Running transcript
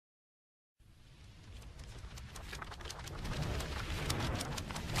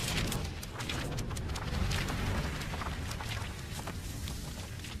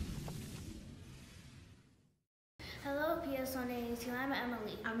182. I'm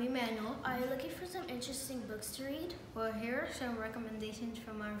Emily. I'm Emmanuel. Are you looking for some interesting books to read? Well, here are some recommendations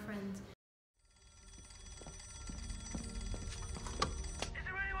from our friends. Is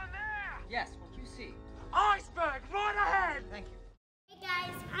there anyone there? Yes, what you see? Iceberg, right ahead! Thank you. Hey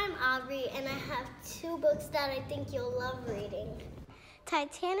guys, I'm Aubrey and I have 2 books that I think you'll love reading.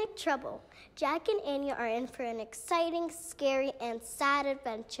 Titanic Trouble. Jack and Annie are in for an exciting, scary, and sad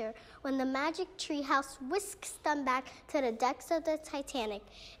adventure when the magic treehouse whisks them back to the decks of the Titanic.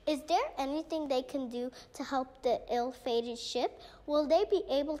 Is there anything they can do to help the ill-fated ship? Will they be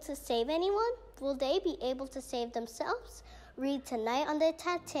able to save anyone? Will they be able to save themselves? Read tonight on the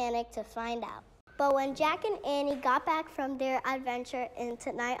Titanic to find out. But when Jack and Annie got back from their adventure in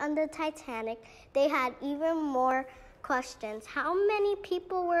Tonight on the Titanic, they had even more questions. How many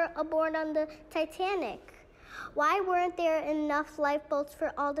people were aboard on the Titanic? Why weren't there enough lifeboats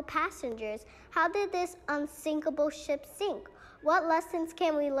for all the passengers? How did this unsinkable ship sink? What lessons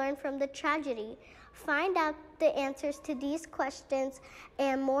can we learn from the tragedy? Find out the answers to these questions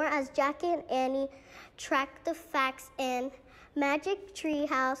and more as Jack and Annie track the facts in Magic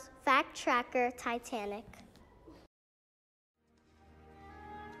Treehouse Fact Tracker Titanic.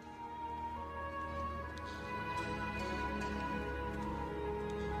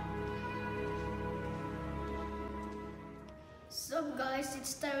 So guys, it's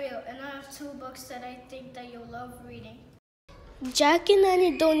Stereo, and I have 2 books that I think that you'll love reading. Jack and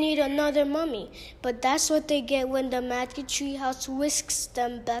Annie don't need another mummy, but that's what they get when the magic treehouse whisks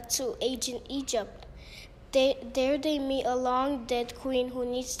them back to ancient Egypt. There they meet a long-dead queen who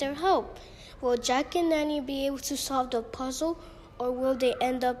needs their help. Will Jack and Annie be able to solve the puzzle, or will they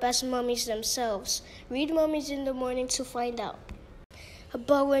end up as mummies themselves? Read Mummies in the Morning to find out.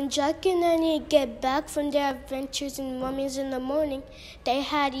 But when Jack and Annie get back from their adventures in Mummies in the Morning, they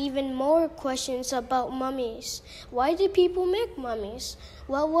had even more questions about mummies. Why did people make mummies?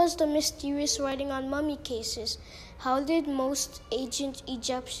 What was the mysterious writing on mummy cases? How did most ancient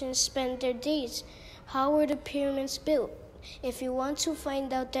Egyptians spend their days? How were the pyramids built? If you want to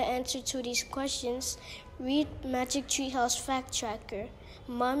find out the answer to these questions, read Magic Treehouse Fact Tracker,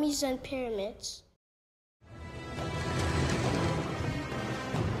 Mummies and Pyramids.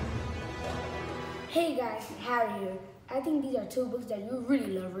 Hey guys, Harry here. I think these are 2 books that you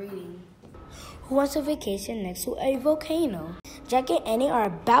really love reading. Who wants a vacation next to a volcano? Jack and Annie are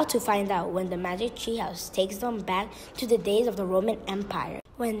about to find out when the magic treehouse takes them back to the days of the Roman Empire.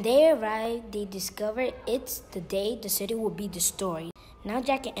 When they arrive, they discover it's the day the city will be destroyed. Now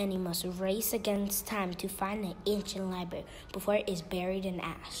Jack and Annie must race against time to find an ancient library before it is buried in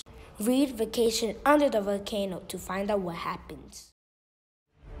ash. Read Vacation Under the Volcano to find out what happens.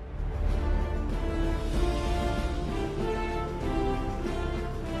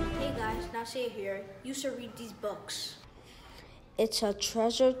 Say here, you should read these books. It's a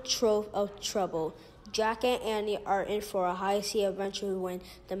treasure trove of trouble. Jack and Annie are in for a high sea adventure when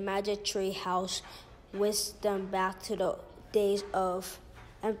the magic tree house whisks them back to the days of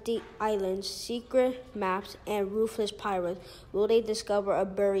empty islands, secret maps, and ruthless pirates. Will they discover a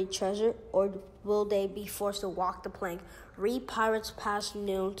buried treasure, or will they be forced to walk the plank? Read Pirates Past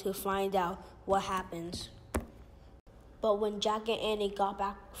Noon to find out what happens. But when Jack and Annie got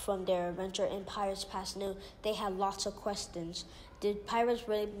back from their adventure in Pirates Past Noon, they had lots of questions. Did pirates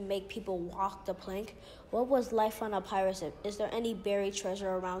really make people walk the plank? What was life on a pirate ship? Is there any buried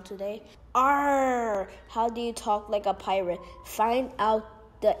treasure around today? Arr! How do you talk like a pirate? Find out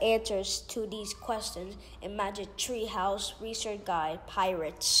the answers to these questions in Magic Treehouse Research Guide,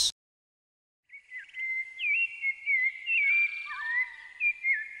 Pirates.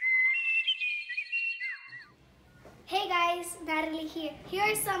 Hey guys, Natalie here. Here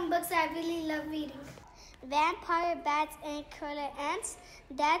are some books I really love reading. Vampire Bats and Killer Ants.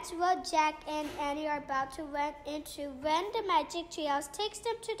 That's what Jack and Annie are about to run into when the magic treehouse takes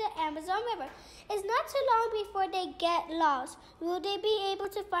them to the Amazon River. It's not too long before they get lost. Will they be able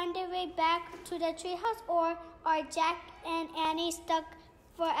to find their way back to the treehouse, or are Jack and Annie stuck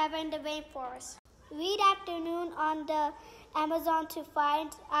forever in the rainforest? Read Afternoon on the Amazon to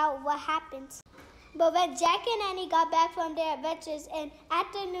find out what happens. But when Jack and Annie got back from their adventures in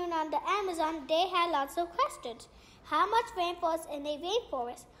Afternoon on the Amazon, they had lots of questions. How much rain falls in a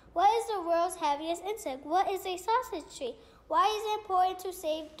rainforest? What is the world's heaviest insect? What is a sausage tree? Why is it important to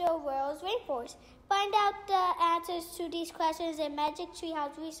save the world's rainforest? Find out the answers to these questions in Magic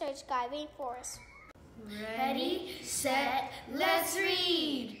Treehouse Research Guide, Rainforest. Ready, set, let's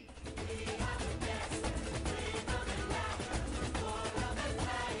read!